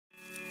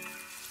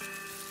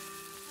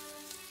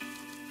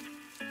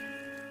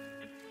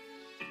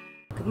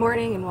Good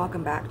morning and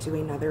welcome back to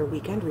another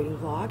weekend reading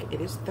vlog.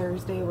 It is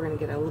Thursday. We're going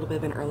to get a little bit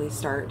of an early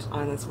start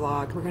on this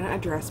vlog. We're going to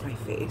address my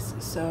face.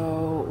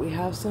 So we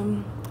have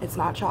some, it's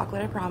not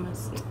chocolate, I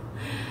promise.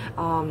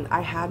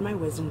 I had my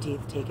wisdom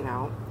teeth taken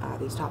out,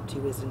 these top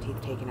two wisdom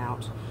teeth taken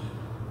out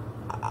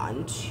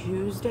on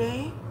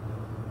Tuesday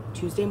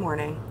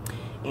morning,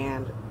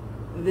 and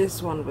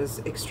this one was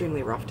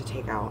extremely rough to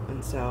take out,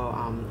 and so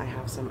I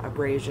have some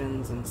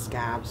abrasions and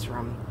scabs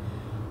from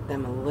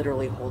them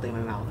literally holding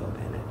my mouth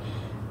open.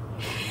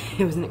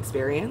 It was an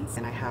experience,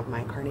 and I have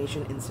my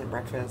carnation instant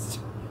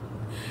breakfast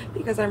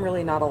because I'm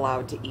really not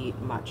allowed to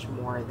eat much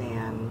more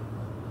than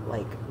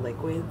like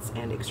liquids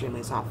and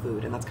extremely soft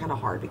food, and that's kind of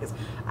hard because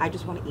I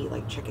just want to eat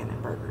like chicken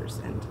and burgers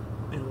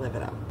and live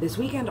it up. This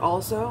weekend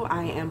also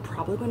I am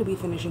probably going to be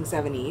finishing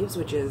Seveneves,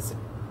 which is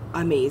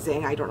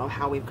amazing. I don't know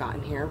how we've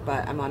gotten here,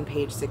 but I'm on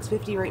page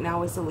 650 right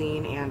now with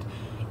Celine, and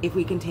if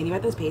we continue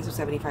at this pace of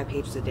 75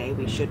 pages a day,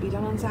 we should be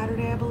done on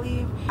Saturday, I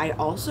believe. I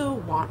also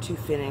want to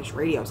finish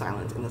Radio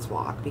Silence in this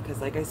vlog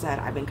because, like I said,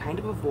 I've been kind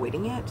of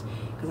avoiding it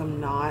because I'm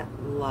not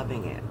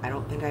loving it. I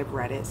don't think I've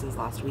read it since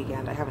last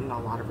weekend. I haven't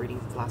done a lot of reading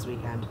since last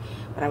weekend,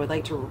 but I would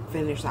like to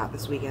finish that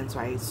this weekend, so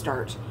I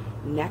start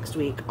next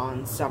week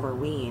on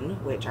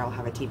Summerween, which I'll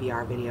have a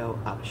TBR video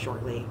up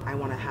shortly. I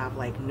want to have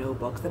like no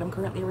books that I'm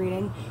currently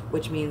reading,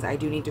 which means I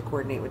do need to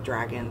coordinate with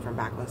Dragon from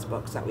Backlist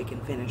Books that we can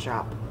finish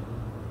up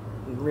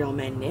Real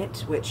Men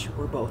Knit, which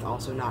we're both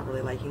also not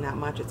really liking that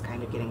much. It's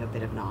kind of getting a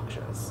bit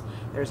obnoxious.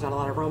 There's not a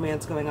lot of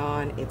romance going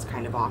on. It's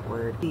kind of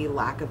awkward. The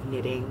lack of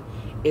knitting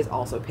is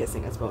also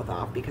pissing us both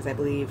off because I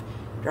believe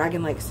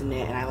Dragon likes to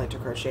knit and I like to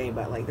crochet,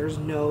 but like there's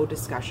no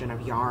discussion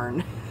of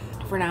yarn.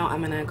 For now,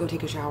 I'm gonna go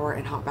take a shower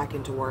and hop back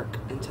into work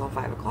until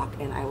 5 o'clock,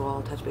 and I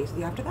will touch base with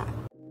you after that.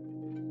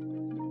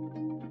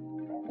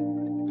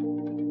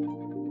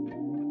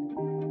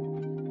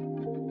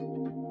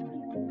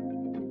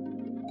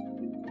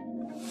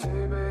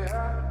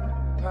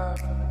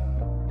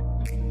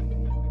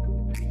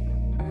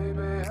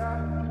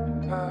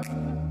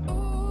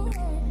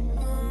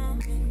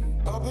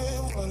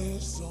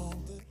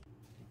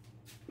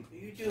 What are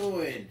you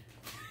doing?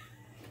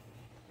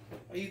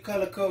 Are you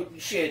color coding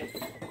shit?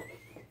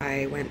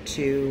 I went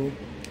to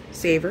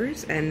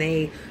Savers and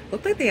they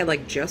looked like they had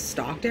like just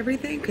stocked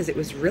everything because it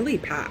was really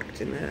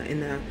packed in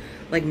the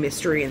like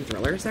mystery and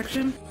thriller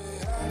section.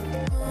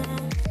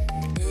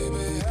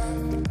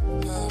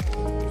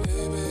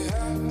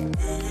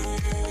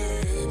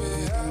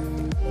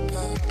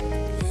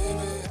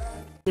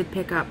 Did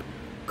pick up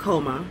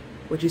Coma,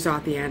 which you saw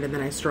at the end, and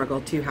then I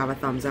struggled to have a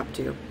thumbs up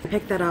to. I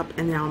picked that up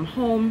and now I'm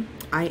home.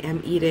 I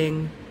am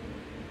eating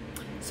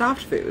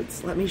soft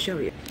foods. Let me show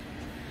you.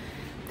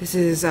 This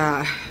is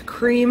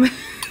cream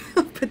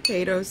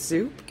potato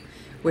soup,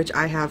 which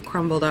I have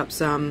crumbled up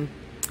some.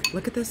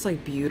 Look at this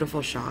like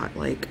beautiful shot,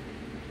 like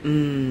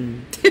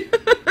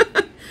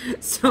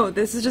So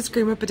this is just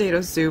cream of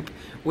potato soup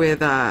with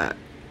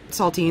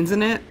saltines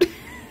in it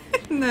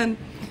and then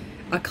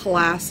a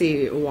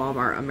classy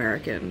Walmart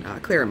American,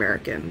 clear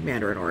American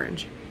Mandarin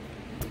orange.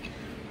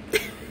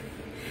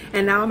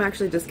 And now I'm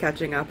actually just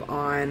catching up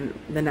on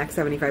the next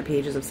 75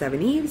 pages of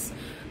Seveneves.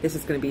 This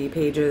is going to be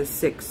pages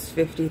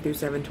 650 through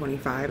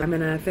 725. I'm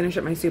going to finish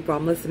up my soup while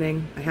I'm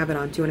listening. I have it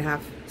on 2.5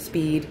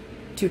 speed,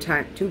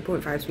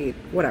 2.5 speed,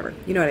 whatever.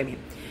 You know what I mean.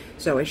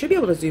 So I should be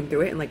able to zoom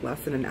through it in like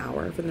less than an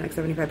hour for the next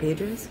 75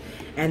 pages.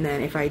 And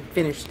then if I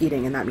finish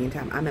eating in that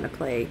meantime, I'm going to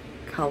play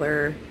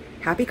Color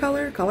Happy,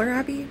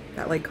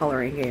 that like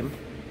coloring game.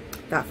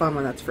 That fun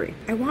one that's free.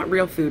 I want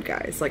real food,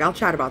 guys. Like, I'll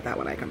chat about that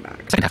when I come back.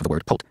 Second half of the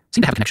word pult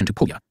seemed to have a connection to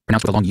pulya,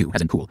 pronounced with a long U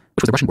as in pool,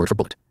 which was the Russian word for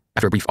bullet.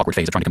 After a brief awkward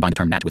phase of trying to combine the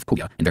term nat with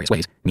pulya in various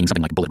ways, meaning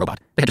something like bullet robot,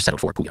 they had just settled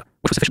for pulya,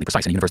 which was sufficiently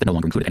precise in a universe that no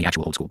longer included any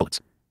actual old school bullets.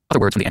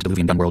 Other words from the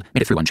antediluvian gun world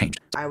made it through unchanged.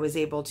 I was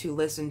able to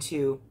listen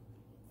to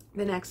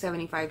the next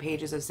 75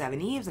 pages of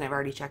Seveneves, and I've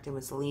already checked in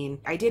with Celine.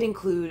 I did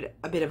include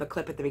a bit of a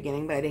clip at the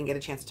beginning, but I didn't get a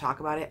chance to talk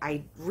about it.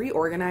 I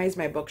reorganized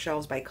my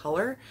bookshelves by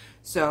color.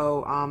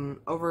 So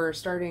over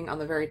starting on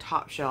the very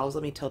top shelves,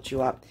 let me tilt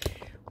you up.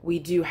 We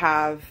do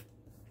have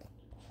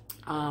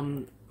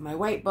my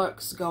white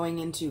books going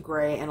into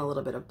gray and a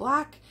little bit of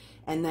black.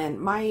 And then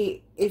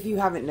if you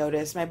haven't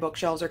noticed, my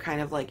bookshelves are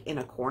kind of like in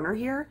a corner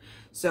here.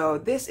 So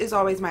this is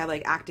always my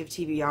like active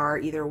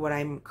TBR, either what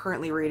I'm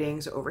currently reading,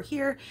 so over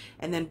here,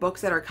 and then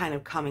books that are kind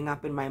of coming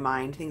up in my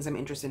mind, things I'm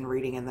interested in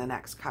reading in the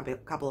next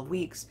couple of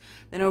weeks.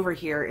 Then over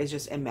here is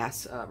just a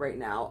mess right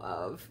now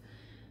of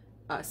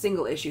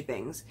single issue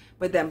things.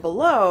 But then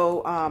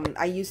below,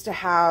 I used to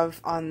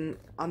have on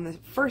the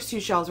first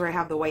two shelves where I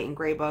have the white and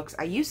gray books,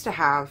 I used to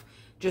have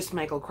just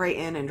Michael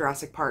Crichton and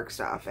Jurassic Park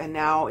stuff, and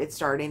now it's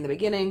starting the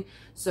beginning.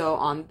 So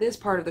on this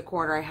part of the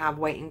corner I have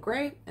white and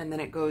gray, and then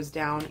it goes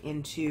down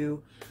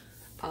into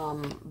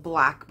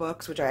black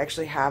books, which I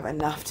actually have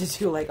enough to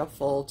do like a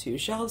full 2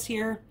 shelves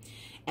here.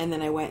 And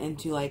then I went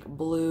into like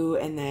blue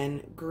and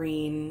then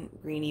greeny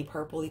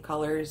purpley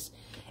colors,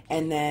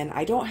 and then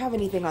I don't have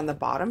anything on the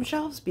bottom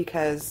shelves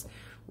because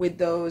with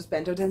those,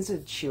 Bento tends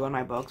to chew on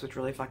my books, which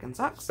really fucking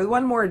sucks. With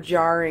one more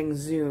jarring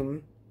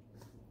zoom,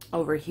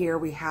 over here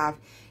we have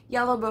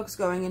yellow books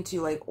going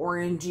into like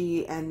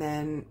orangey and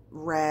then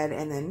red,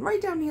 and then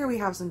right down here we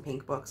have some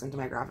pink books into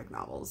my graphic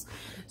novels.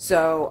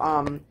 So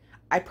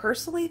I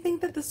personally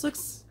think that this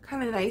looks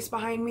kind of nice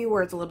behind me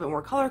where it's a little bit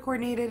more color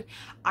coordinated.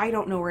 I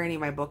don't know where any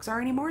of my books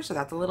are anymore, so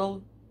that's a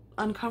little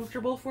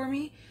uncomfortable for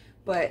me,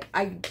 but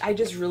I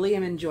just really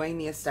am enjoying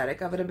the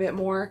aesthetic of it a bit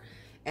more,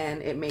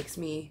 and it makes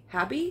me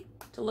happy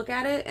to look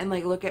at it and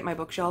like look at my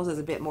bookshelves as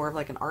a bit more of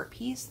like an art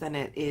piece than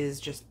it is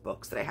just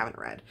books that I haven't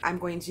read. I'm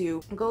going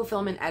to go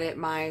film and edit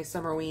my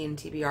Summerween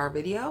TBR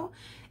video,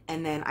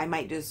 and then I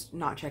might just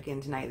not check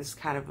in tonight. This is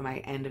kind of my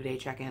end of day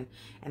check-in,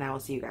 and I will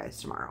see you guys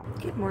tomorrow.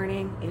 Good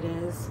morning. It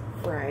is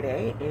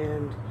Friday,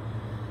 and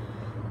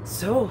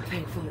so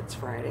thankful it's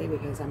Friday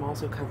because I'm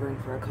also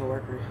covering for a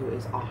coworker who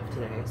is off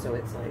today. So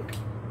it's like,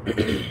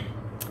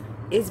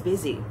 is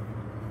busy.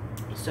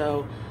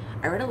 So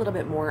I read a little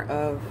bit more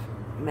of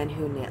Men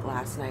Who Knit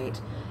last night,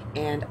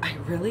 and I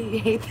really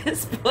hate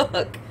this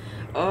book.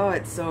 Oh,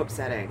 it's so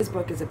upsetting. This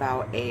book is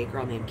about a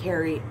girl named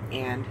Carrie,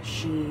 and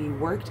she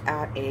worked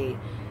at a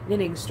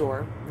knitting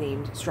store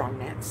named Strong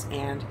Knits,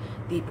 and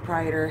the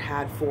proprietor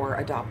had 4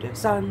 adoptive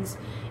sons,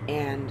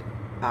 and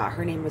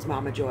her name was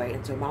Mama Joy,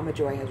 and so Mama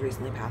Joy has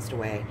recently passed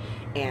away,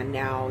 and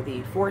now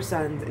the 4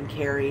 sons and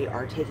Carrie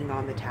are taking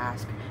on the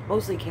task,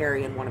 mostly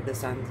Carrie and one of the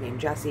sons named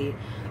Jesse,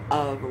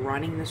 of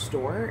running the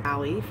store.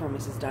 Allie from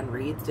Mrs. Dunn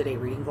Reads did a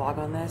reading vlog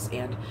on this,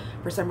 and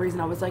for some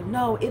reason I was like,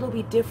 no, it'll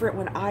be different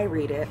when I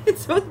read it.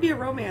 It's supposed to be a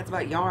romance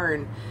about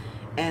yarn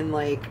and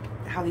like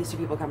how these 2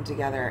 people come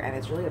together, and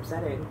it's really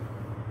upsetting.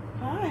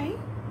 Hi.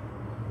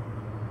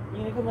 You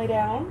gonna come lay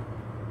down?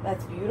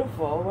 That's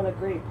beautiful. What a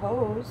great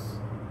pose.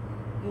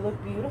 You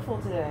look beautiful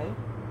today.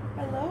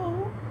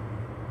 Hello.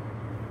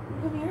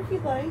 You come here if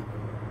you'd like.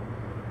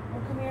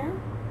 Oh, come here.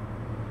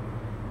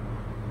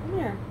 Come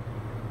here.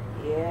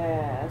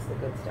 Yeah, that's the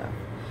good stuff.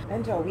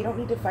 Bento, we don't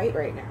need to fight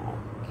right now.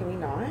 Can we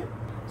not?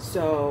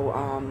 So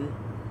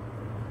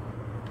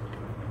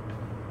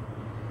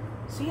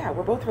yeah,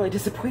 we're both really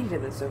disappointed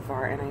in this so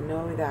far, and I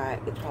know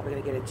that it's probably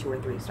gonna get a 2 or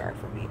 3 star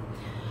from me.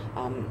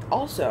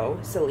 Also,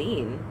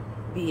 Celine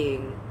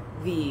being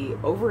the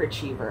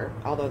overachiever,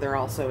 although they're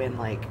also in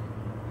like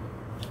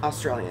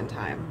Australian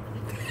time.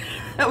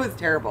 That was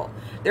terrible.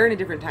 They're in a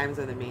different time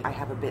zone than me. I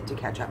have a bit to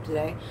catch up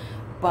today,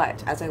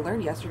 but as I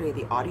learned yesterday,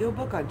 the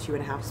audiobook on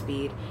 2.5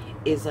 speed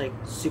is like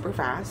super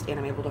fast, and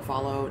I'm able to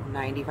follow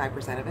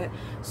 95% of it.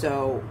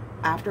 So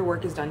after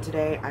work is done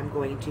today, I'm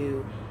going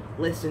to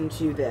listen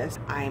to this.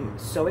 I'm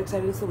so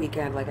excited it's the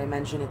weekend. Like I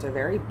mentioned, it's a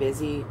very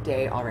busy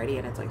day already,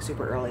 and it's like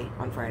super early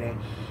on Friday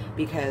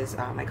because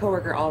my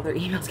coworker, all of their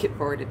emails get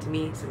forwarded to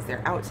me since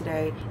they're out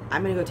today.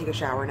 I'm gonna go take a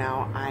shower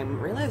now. I'm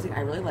realizing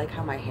I really like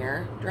how my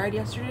hair dried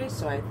yesterday,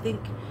 so I think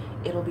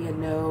it'll be a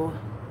no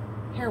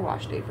hair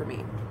wash day for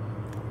me.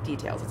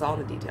 Details, it's all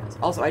in the details.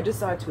 Also, I just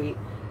saw a tweet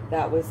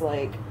that was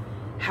like,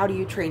 how do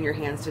you train your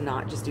hands to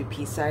not just do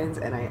peace signs?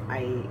 And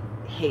I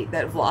hate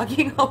that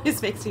vlogging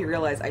always makes me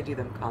realize I do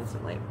them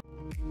constantly.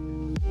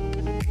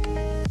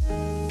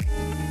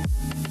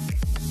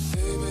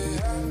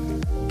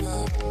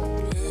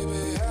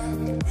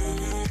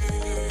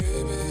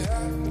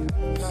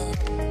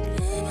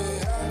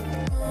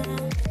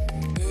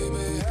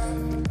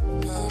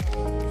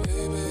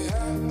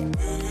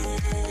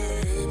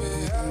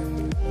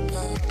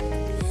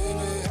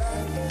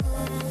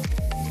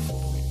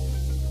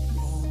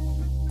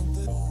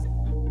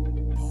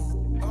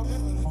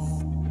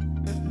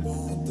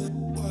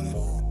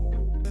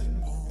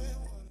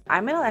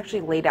 I'm gonna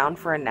actually lay down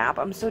for a nap.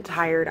 I'm so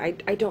tired.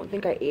 I don't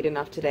think I ate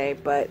enough today,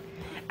 but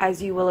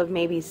as you will have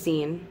maybe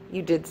seen,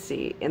 you did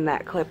see in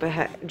that clip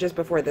ahead, just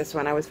before this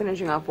one, I was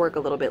finishing off work a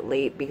little bit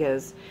late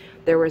because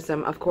there were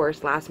some, of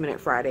course, last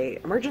minute Friday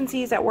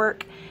emergencies at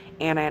work,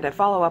 and I had to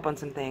follow up on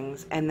some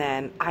things, and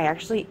then I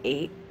actually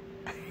ate.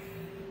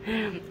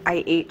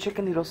 I ate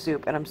chicken noodle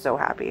soup, and I'm so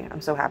happy.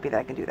 I'm so happy that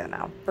I can do that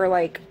now. For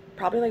like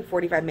probably like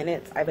 45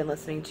 minutes, I've been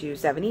listening to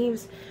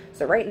Seveneves.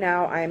 So right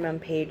now I'm on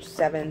page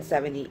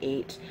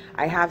 778.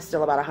 I have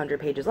still about 100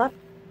 pages left.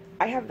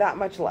 I have that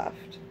much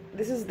left.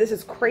 This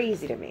is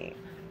crazy to me.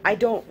 I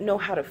don't know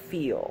how to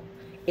feel.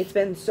 It's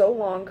been so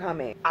long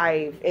coming.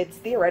 It's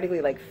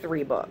theoretically like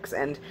 3 books,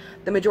 and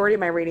the majority of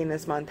my reading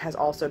this month has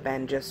also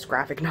been just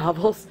graphic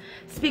novels.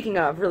 Speaking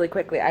of, really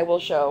quickly, I will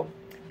show.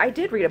 I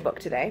did read a book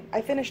today.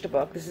 I finished a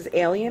book. This is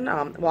Alien,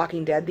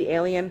 Walking Dead. The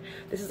Alien,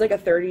 this is like a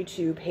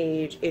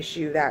 32-page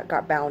issue that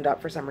got bound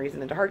up for some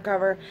reason into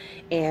hardcover.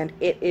 And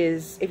it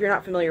is, if you're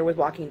not familiar with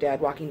Walking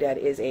Dead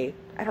is a,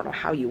 I don't know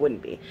how you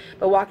wouldn't be,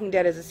 but Walking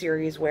Dead is a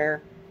series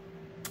where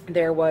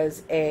there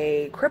was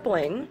a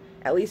crippling,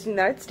 at least in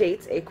the United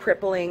States, a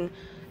crippling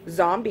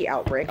zombie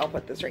outbreak. I'll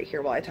put this right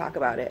here while I talk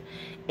about it.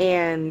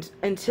 And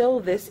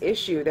until this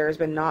issue, there has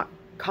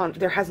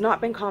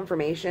not been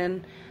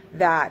confirmation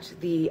that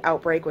the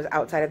outbreak was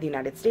outside of the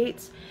United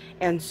States.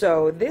 And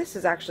so this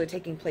is actually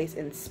taking place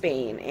in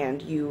Spain,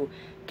 and you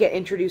get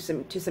introduced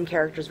to some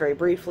characters very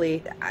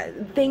briefly.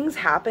 Things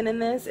happen in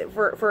this.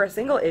 For a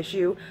single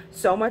issue,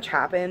 so much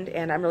happened,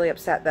 and I'm really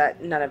upset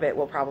that none of it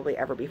will probably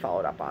ever be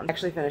followed up on. I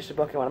actually finished a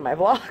book in one of my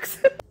vlogs.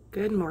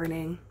 Good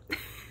morning.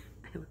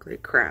 I look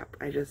like crap.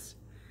 I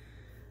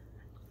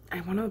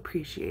want to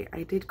appreciate,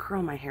 I did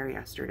curl my hair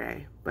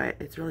yesterday, but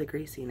it's really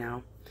greasy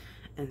now.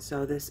 And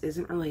so this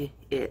isn't really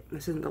it.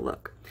 This isn't the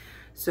look.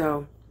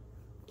 So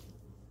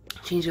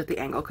changed up the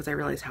angle because I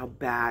realized how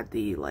bad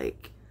the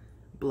like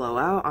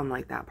blowout on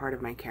like that part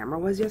of my camera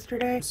was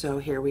yesterday. So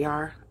here we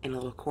are in a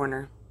little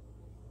corner,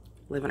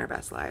 living our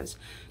best lives.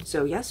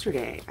 So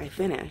yesterday I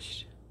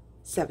finished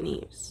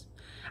Seveneves.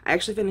 I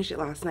actually finished it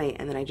last night,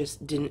 and then I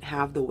just didn't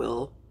have the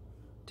will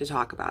to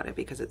talk about it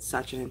because it's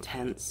such an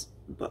intense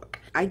book.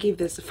 I gave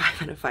this a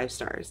 5 out of 5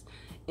 stars,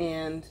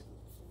 and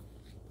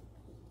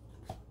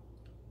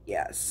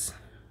yes,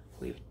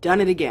 we've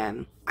done it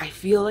again. I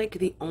feel like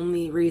the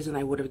only reason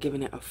I would have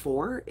given it a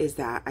 4 is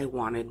that I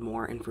wanted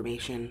more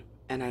information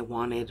and I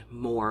wanted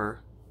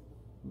more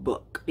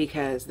book,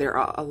 because there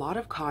are a lot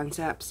of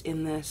concepts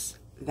in this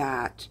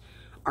that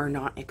are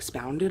not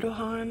expounded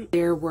upon.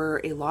 There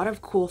were a lot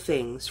of cool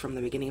things from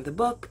the beginning of the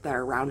book that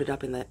are rounded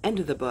up in the end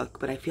of the book,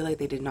 but I feel like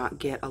they did not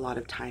get a lot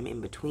of time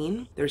in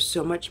between. There's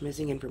so much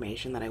missing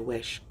information that I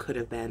wish could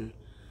have been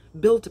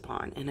built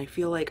upon, and I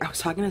feel like, I was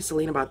talking to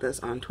Celine about this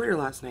on Twitter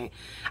last night,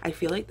 I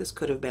feel like this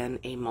could have been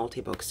a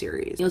multi-book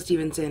series. Neil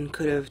Stephenson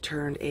could have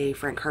turned a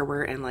Frank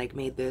Herbert and like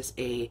made this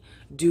a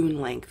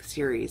Dune length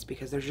series,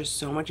 because there's just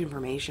so much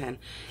information,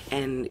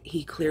 and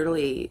he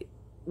clearly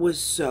was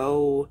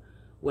so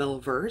well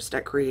versed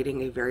at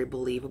creating a very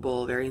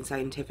believable, very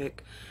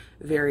scientific,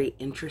 very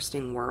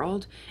interesting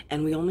world,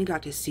 and we only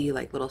got to see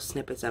like little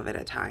snippets of it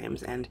at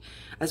times, and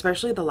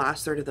especially the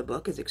last third of the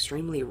book is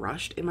extremely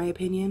rushed in my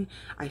opinion.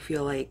 I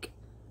feel like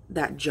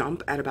that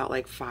jump at about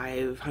like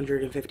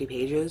 550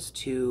 pages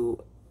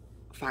to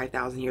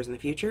 5,000 years in the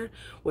future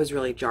was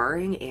really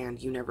jarring,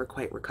 and you never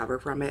quite recover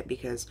from it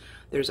because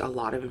there's a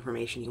lot of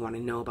information you want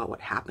to know about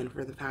what happened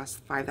for the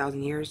past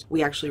 5,000 years.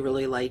 We actually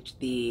really liked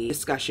the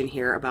discussion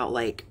here about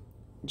like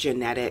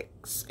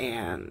genetics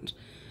and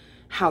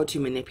how to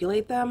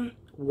manipulate them,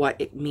 what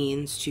it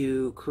means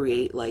to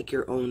create like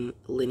your own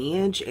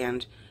lineage,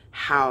 and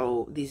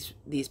how these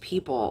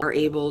people are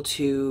able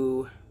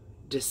to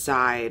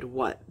decide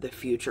what the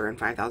future in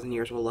 5,000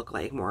 years will look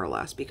like, more or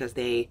less, because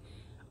they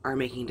are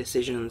making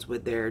decisions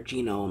with their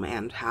genome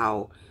and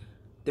how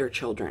their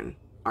children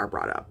are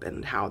brought up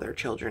and how their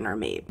children are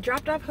made.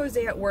 Dropped off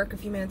Jose at work a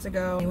few minutes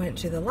ago. I went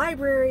to the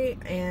library,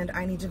 and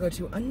I need to go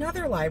to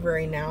another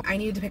library now. I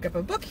needed to pick up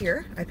a book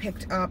here. I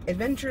picked up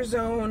Adventure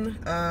Zone.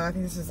 I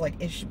think this is like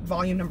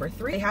volume number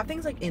 3. They have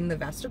things like in the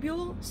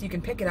vestibule, so you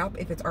can pick it up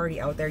if it's already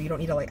out there. You don't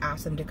need to like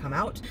ask them to come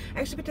out.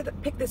 I actually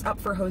picked this up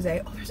for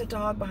Jose. Oh, there's a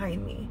dog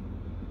behind me.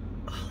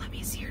 Oh, let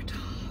me see your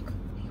dog.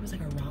 He was like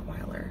a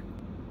Rottweiler.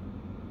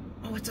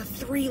 Oh, it's a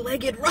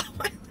 3-legged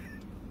Rottweiler.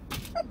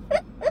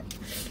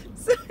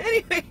 So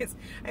anyways,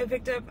 I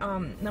picked up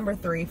number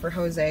 3 for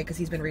Jose because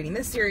he's been reading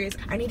this series.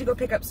 I need to go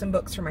pick up some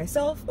books for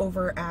myself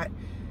over at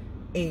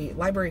a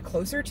library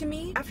closer to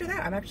me. After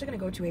that, I'm actually going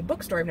to go to a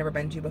bookstore I've never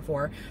been to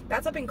before.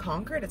 That's up in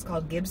Concord. It's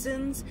called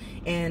Gibson's,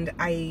 and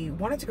I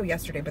wanted to go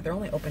yesterday, but they're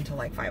only open till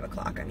like 5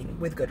 o'clock. I mean,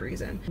 with good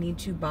reason. I need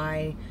to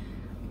buy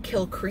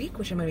Kill Creek,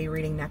 which I'm going to be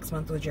reading next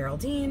month with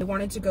Geraldine. I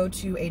wanted to go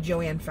to a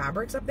Joanne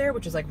Fabrics up there,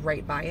 which is like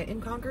right by it in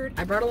Concord.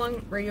 I brought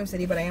along Radio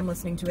City, but I am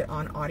listening to it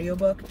on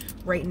audiobook.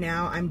 Right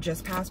now, I'm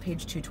just past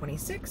page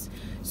 226.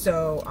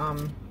 So,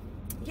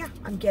 yeah,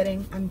 I'm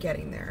getting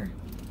there.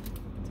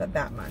 It's not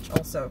that much.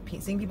 Also,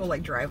 seeing people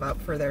like drive up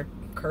for their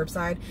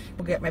curbside.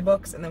 We'll get my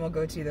books, and then we'll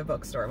go to the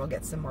bookstore. We'll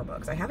get some more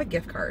books. I have a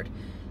gift card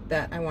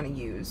that I want to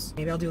use.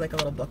 Maybe I'll do like a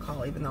little book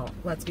haul, even though,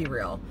 let's be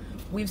real,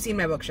 we've seen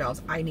my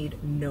bookshelves. I need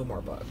no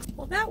more books.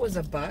 Well, that was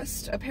a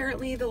bust.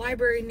 Apparently the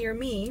library near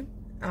me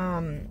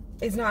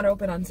is not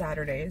open on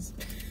Saturdays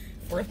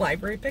for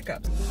library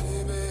pickups.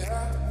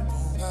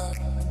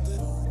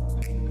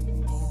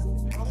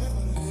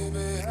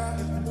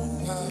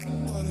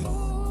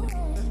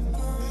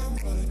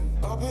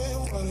 I've been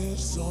wanting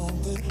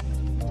something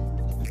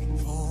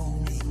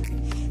from me.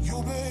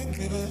 You've been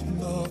giving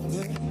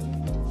nothing.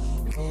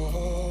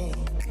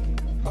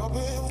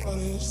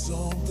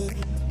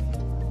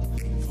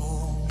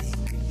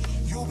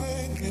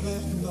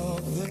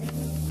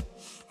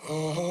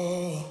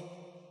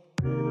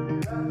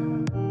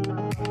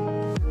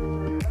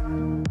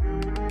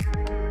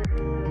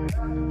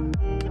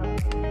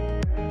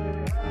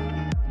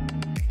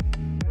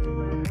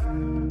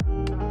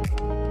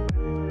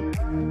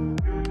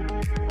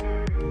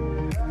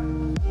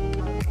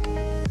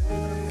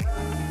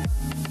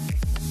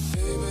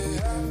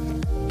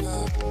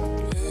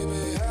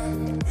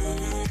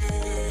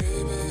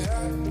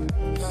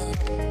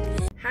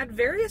 Had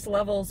various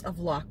levels of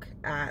luck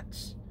at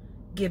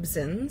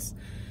Gibson's,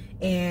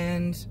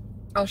 and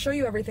I'll show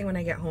you everything when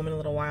I get home in a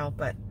little while,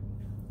 but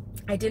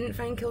I didn't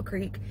find Kill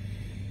Creek.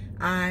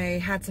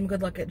 I had some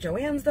good luck at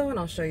Joanne's though, and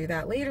I'll show you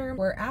that later.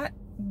 We're at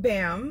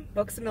BAM,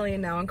 Books A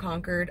Million now in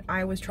Concord.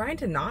 I was trying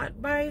to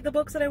not buy the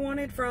books that I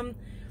wanted from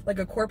like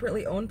a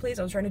corporately owned place.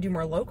 I was trying to do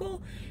more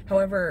local.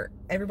 However,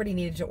 everybody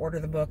needed to order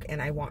the book,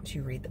 and I want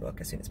to read the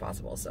book as soon as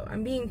possible. So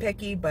I'm being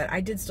picky, but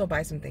I did still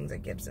buy some things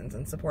at Gibson's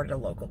and supported a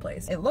local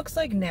place. It looks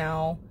like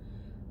now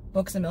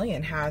Books A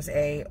Million has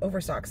a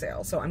overstock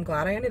sale, so I'm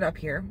glad I ended up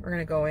here. We're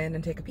gonna go in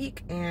and take a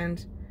peek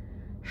and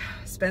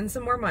spend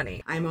some more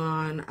money. I'm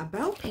on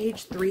about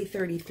page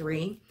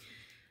 333.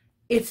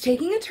 It's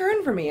taking a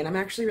turn for me, and I'm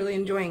actually really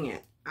enjoying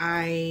it.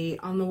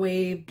 On the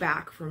way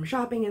back from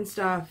shopping and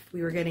stuff,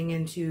 we were getting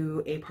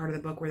into a part of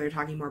the book where they're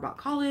talking more about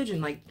college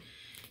and like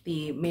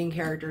the main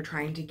character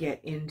trying to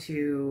get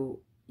into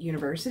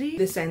university.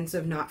 The sense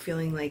of not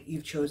feeling like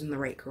you've chosen the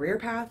right career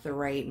path, the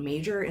right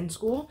major in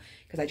school,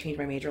 because I changed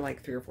my major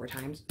like 3 or 4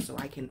 times, so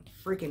I can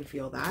freaking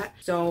feel that.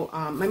 So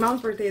my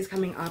mom's birthday is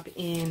coming up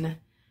in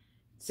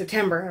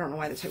September. I don't know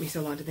why that took me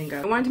so long to think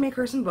of. I wanted to make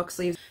her some book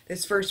sleeves.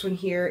 This first one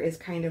here is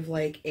kind of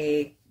like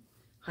a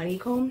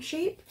honeycomb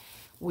shape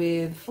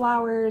with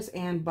flowers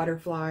and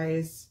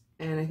butterflies,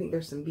 and I think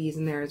there's some bees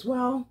in there as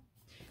well.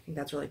 I think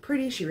that's really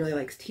pretty. She really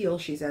likes teal,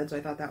 she said, so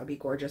I thought that would be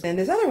gorgeous. And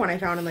this other one I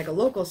found in like a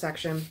local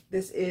section.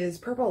 This is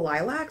Purple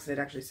Lilacs, and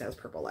it actually says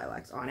Purple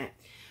Lilacs on it.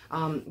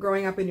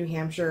 Growing up in New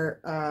Hampshire,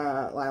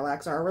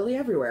 lilacs are really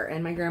everywhere,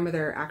 and my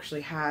grandmother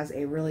actually has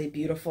a really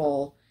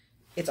beautiful,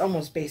 it's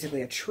almost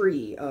basically a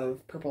tree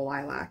of purple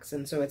lilacs,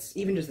 and so it's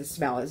even just the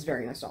smell is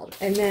very nostalgic.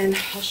 And then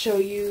I'll show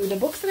you the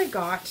books that I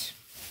got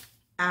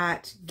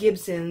at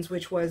Gibson's,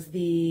 which was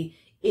the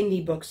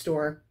indie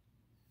bookstore.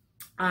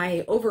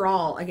 I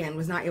overall, again,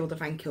 was not able to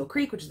find Kill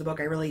Creek, which is the book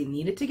I really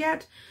needed to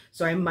get,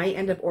 so I might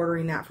end up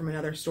ordering that from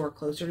another store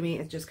closer to me.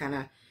 It's just kind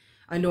of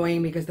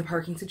annoying because the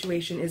parking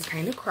situation is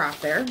kind of crap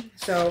there.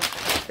 So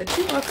the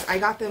 2 books, I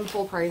got them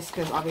full price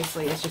because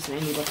obviously it's just an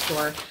indie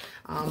bookstore.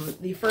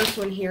 The first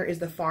one here is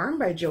The Farm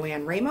by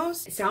Joanne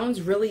Ramos. It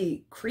sounds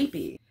really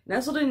creepy.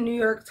 Nestled in New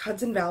York's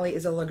Hudson Valley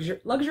is a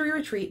luxury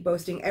retreat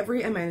boasting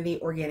every amenity,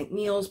 organic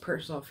meals,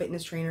 personal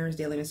fitness trainers,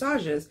 daily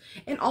massages,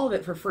 and all of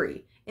it for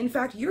free. In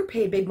fact, you're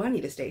paid big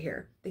money to stay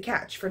here. The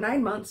catch: for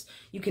 9 months,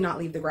 you cannot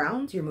leave the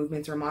grounds, your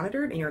movements are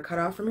monitored, and you're cut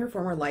off from your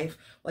former life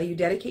while you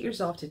dedicate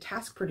yourself to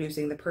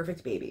producing the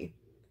perfect baby.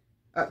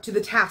 To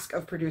the task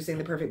of producing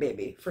the perfect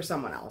baby for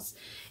someone else.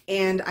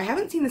 And I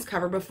haven't seen this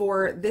cover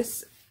before.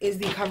 This is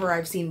the cover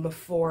I've seen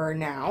before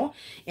now,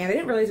 and I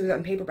didn't realize it was out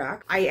in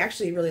paperback. I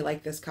actually really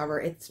like this cover.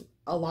 It's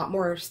a lot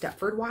more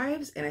Stepford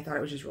Wives, and I thought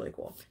it was just really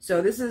cool.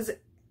 So this is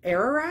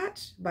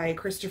Ararat by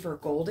Christopher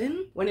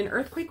Golden. When an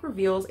earthquake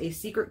reveals a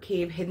secret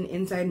cave hidden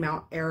inside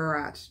Mount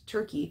Ararat,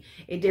 Turkey,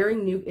 a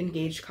daring new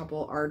engaged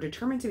couple are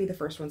determined to be the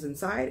first ones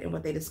inside, and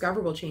what they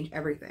discover will change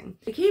everything.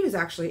 The cave is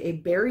actually a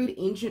buried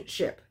ancient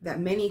ship that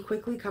many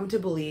quickly come to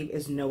believe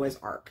is Noah's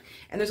Ark.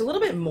 And there's a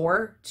little bit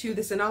more to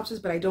the synopsis,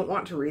 but I don't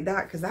want to read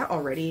that because that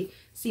already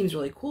seems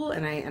really cool,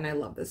 and I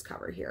love this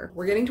cover here.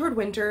 We're getting toward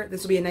winter.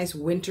 This will be a nice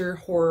winter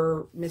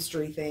horror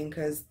mystery thing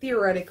because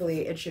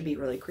theoretically it should be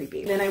really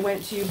creepy. And then I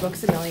went to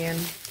Books A Million,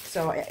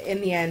 so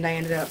in the end I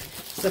ended up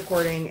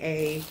supporting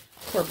a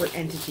corporate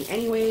entity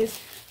anyways.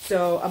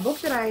 So a book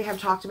that I have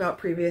talked about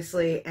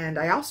previously, and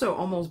I also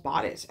almost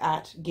bought it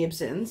at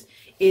Gibson's,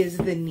 is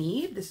The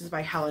Need. This is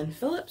by Helen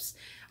Phillips.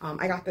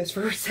 I got this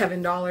for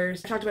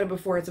 $7. I talked about it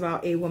before. It's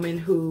about a woman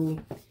who,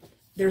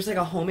 there's like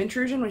a home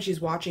intrusion when she's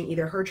watching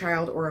either her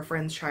child or a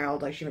friend's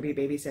child, like she might be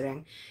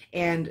babysitting,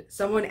 and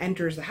someone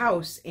enters the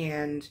house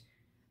and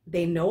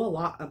they know a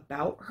lot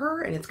about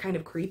her, and it's kind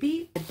of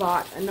creepy. I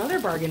bought another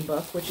bargain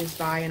book, which is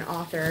by an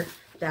author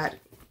that,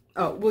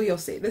 oh, well, you'll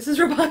see. This is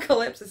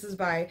Robocalypse. This is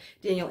by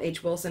Daniel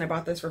H. Wilson. I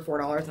bought this for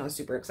 $4, and I was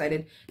super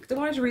excited because I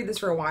wanted to read this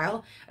for a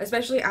while,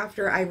 especially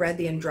after I read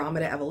The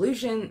Andromeda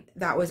Evolution.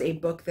 That was a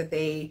book that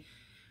they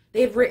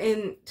had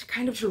written to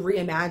kind of to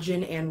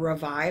reimagine and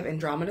revive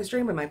Andromeda's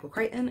Dream by Michael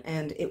Crichton,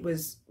 and it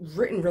was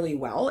written really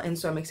well, and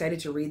so I'm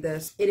excited to read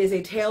this. It is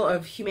a tale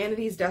of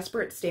humanity's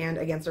desperate stand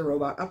against a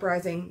robot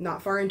uprising.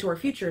 Not far into our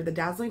future, the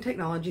dazzling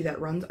technology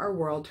that runs our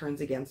world turns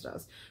against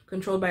us.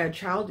 Controlled by a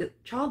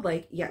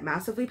childlike yet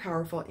massively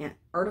powerful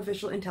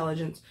artificial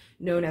intelligence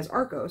known as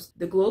Arcos,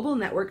 the global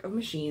network of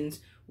machines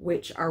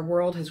which our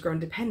world has grown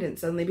dependent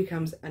suddenly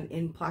becomes an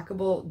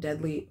implacable,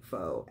 deadly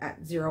foe.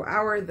 At 0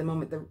 hour, the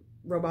moment the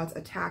robots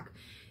attack,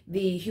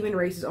 the human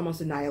race is almost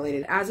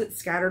annihilated. As its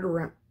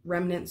scattered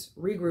remnants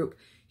regroup,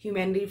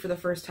 humanity for the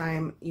first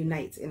time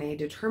unites in a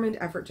determined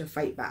effort to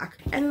fight back.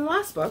 And the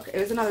last book, it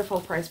was another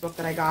full price book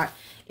that I got,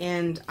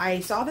 and I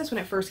saw this when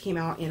it first came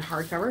out in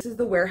hardcover. This is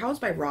The Warehouse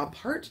by Rob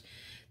Hart.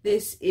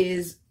 This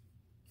is,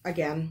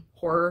 again,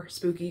 horror,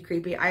 spooky,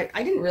 creepy. I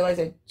didn't realize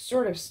I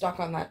sort of stuck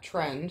on that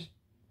trend.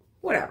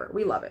 Whatever,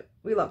 we love it.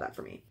 We love that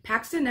for me.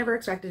 Paxton never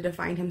expected to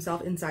find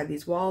himself inside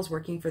these walls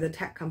working for the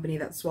tech company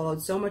that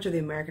swallowed so much of the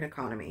American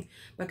economy.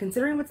 But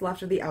considering what's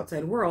left of the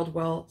outside world,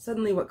 well,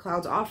 suddenly what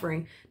Cloud's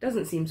offering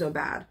doesn't seem so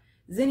bad.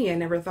 Zinnia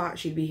never thought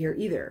she'd be here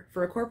either.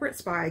 For a corporate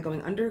spy,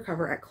 going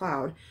undercover at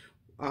Cloud,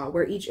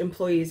 where each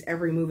employee's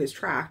every move is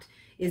tracked,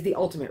 is the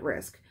ultimate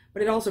risk.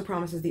 But it also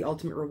promises the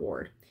ultimate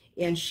reward.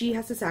 And she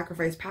has to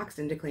sacrifice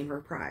Paxton to claim her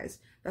prize.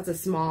 That's a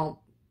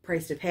small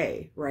price to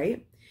pay,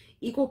 right?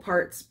 equal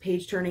parts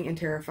page turning and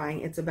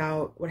terrifying. It's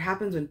about what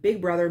happens when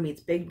Big Brother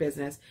meets big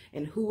business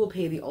and who will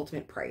pay the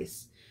ultimate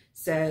price.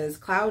 Says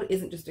Cloud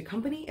isn't just a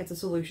company, it's a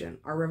solution.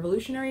 Our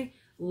revolutionary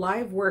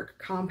live work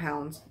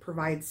compounds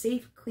provide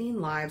safe,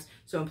 clean lives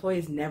so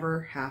employees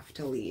never have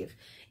to leave.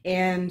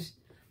 And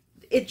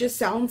it just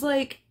sounds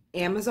like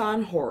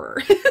Amazon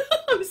horror.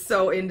 I'm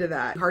so into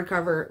that.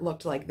 Hardcover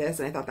looked like this,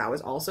 and I thought that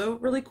was also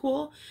really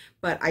cool,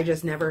 but I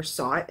just never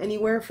saw it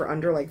anywhere for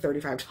under like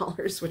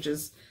 $35, which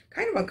is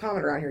kind of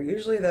uncommon around here.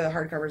 Usually the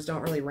hardcovers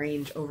don't really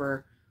range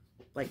over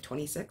like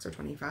 26 or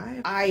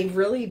 25. I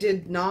really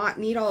did not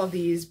need all of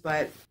these,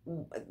 but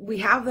we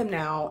have them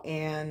now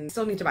and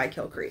still need to buy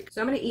Kill Creek. So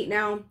I'm gonna eat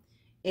now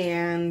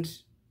and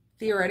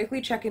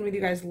theoretically check in with you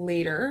guys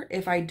later.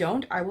 If I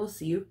don't, I will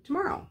see you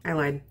tomorrow. I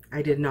lied.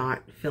 I did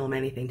not film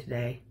anything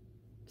today.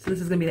 So this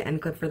is gonna be the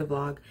end clip for the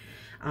vlog.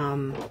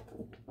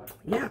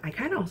 Yeah, I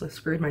kind of also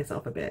screwed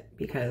myself a bit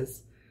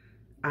because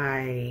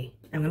I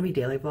am gonna be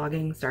daily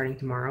vlogging starting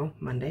tomorrow,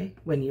 Monday,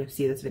 when you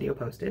see this video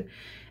posted,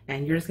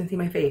 and you're just gonna see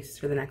my face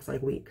for the next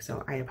like week,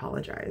 so I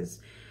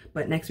apologize.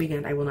 But next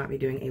weekend I will not be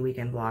doing a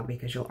weekend vlog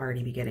because you'll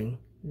already be getting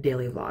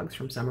daily vlogs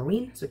from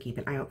Summerween, so keep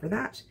an eye out for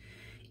that.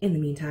 In the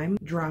meantime,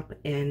 drop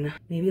in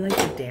maybe like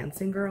the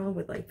dancing girl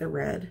with like the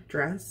red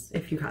dress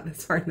if you got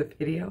this far in the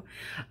video.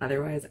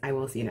 Otherwise, I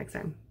will see you next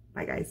time.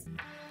 Bye guys.